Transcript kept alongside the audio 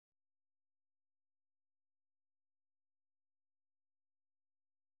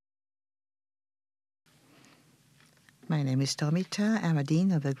My name is Tomita. I'm a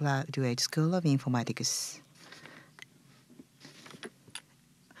Dean of the Graduate School of Informatics.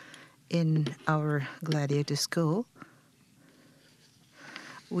 In our graduate school,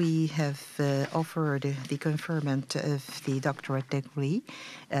 we have offered the conferment of the doctorate degree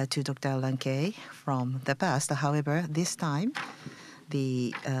to Dr. Alan Kay from the past. However, this time,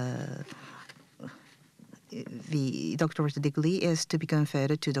 the doctorate degree is to be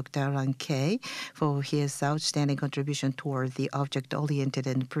conferred to Dr. Alan Kay for his outstanding contribution toward the object-oriented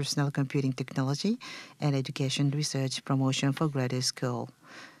and personal computing technology and education research promotion for graduate school.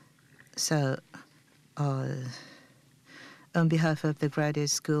 So, on behalf of the Graduate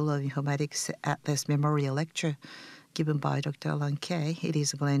School of Informatics at this memorial lecture given by Dr. Alan Kay, it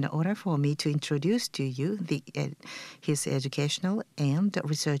is a great honor for me to introduce to you his educational and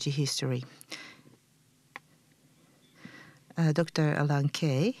research history. Dr. Alan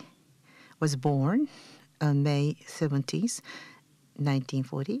Kay was born on May 17th,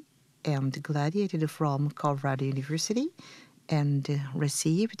 1940, and graduated from Colorado University and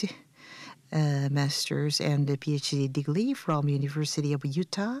received a master's and a PhD degree from University of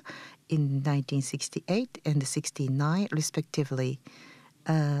Utah in 1968 and 69, respectively.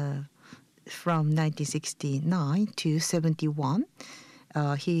 From 1969 to 71,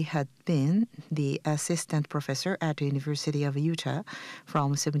 he had been the assistant professor at the University of Utah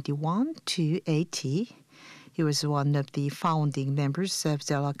from 71 to 80. He was one of the founding members of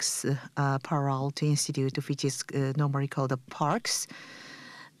the Lux Peralta Institute, which is normally called the Parks,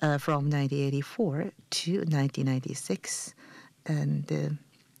 from 1984 to 1996. And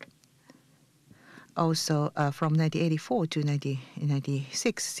also from 1984 to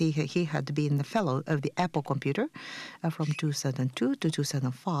 1996, he had been a fellow of the Apple Computer. From 2002 to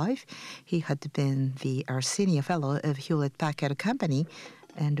 2005, he had been the senior fellow of Hewlett-Packard Company.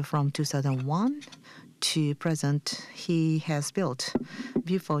 And from 2001 to present, he has built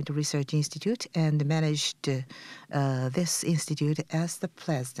Viewpoint Research Institute and managed this institute as the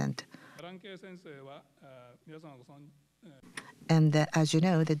president. And as you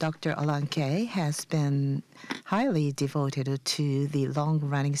know, the Dr. Alan Kay has been highly devoted to the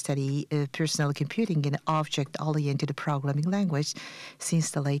long-running study of personal computing and object-oriented programming language since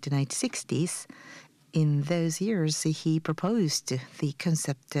the late 1960s. In those years, he proposed the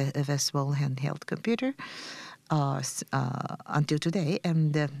concept of a small handheld computer until today.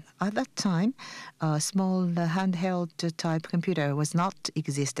 And at that time, a small handheld type computer was not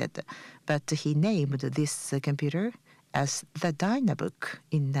existed, but he named this computer as the Dynabook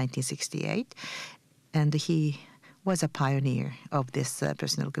in 1968, and he was a pioneer of this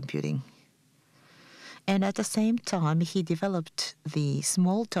personal computing. And at the same time, he developed the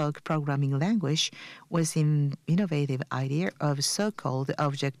Smalltalk programming language with an innovative idea of so-called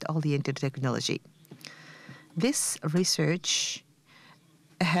object-oriented technology. This research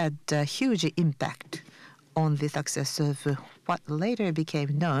had a huge impact on the success of what later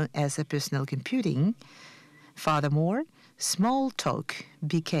became known as personal computing. Furthermore, Smalltalk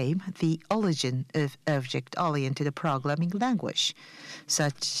became the origin of object-oriented programming language,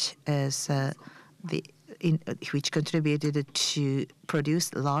 such as which contributed to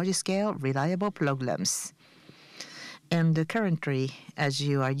produce large-scale, reliable programs. And currently, as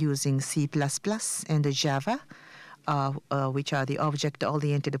you are using C++ and Java, which are the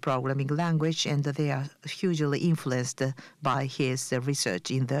object-oriented programming language, and they are hugely influenced by his research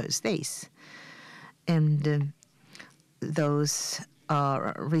in those days. And those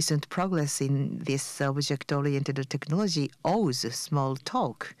recent progress in this object-oriented technology owes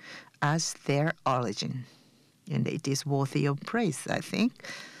Smalltalk as their origin, and it is worthy of praise, I think.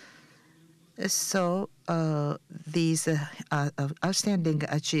 So these outstanding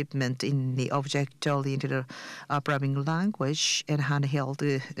achievement in the object-oriented programming language and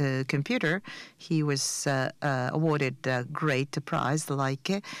handheld computer, he was awarded a great prize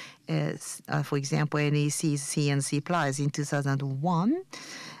like, for example, NEC CNC Prize in 2001,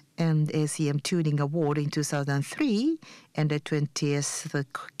 and ACM Turing Award in 2003, and the 20th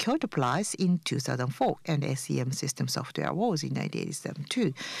Kyoto Prize in 2004, and ACM System Software Awards in 1987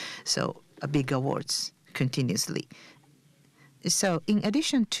 too. So big awards continuously. So in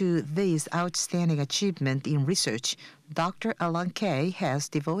addition to these outstanding achievements in research, Dr. Alan Kay has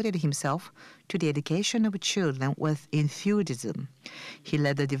devoted himself to the education of children with enthusiasm. He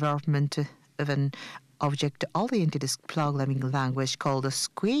led the development of an object-oriented programming language called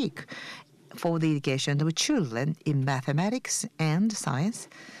Squeak for the education of children in mathematics and science,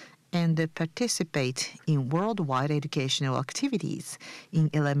 and participate in worldwide educational activities in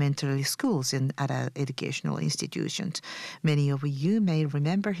elementary schools and other educational institutions. Many of you may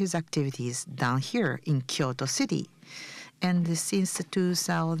remember his activities down here in Kyoto City. And since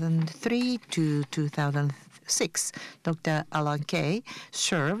 2003 to 2006, Dr. Alan Kay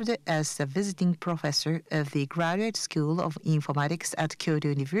served as a visiting professor of the Graduate School of Informatics at Kyoto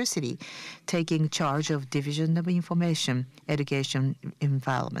University, taking charge of Division of Information, Education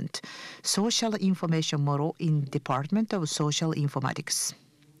Environment, Social Information Model in Department of Social Informatics.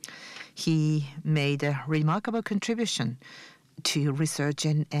 He made a remarkable contribution to research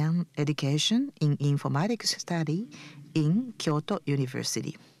and education in informatics study in Kyoto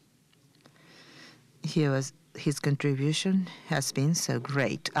University. His contribution has been so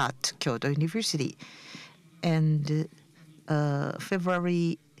great at Kyoto University. And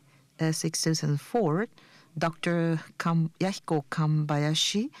February 6, 2004, Dr. Yahiko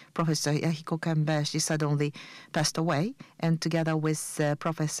Kambayashi, Professor Yahiko Kambayashi suddenly passed away, and together with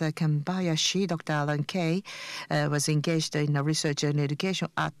Professor Kambayashi, Dr. Alan Kay was engaged in research and education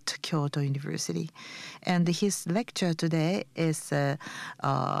at Kyoto University. And his lecture today is a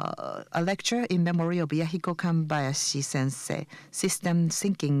lecture in memory of Yahiko Kambayashi Sensei, System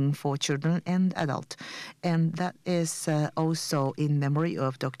Thinking for Children and Adults. And that is also in memory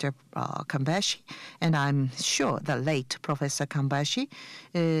of Dr. Kambayashi, and I'm sure the late Professor Kambayashi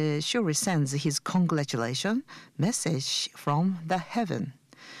surely sends his congratulation message from the heaven.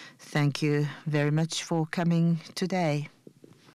 Thank you very much for coming today.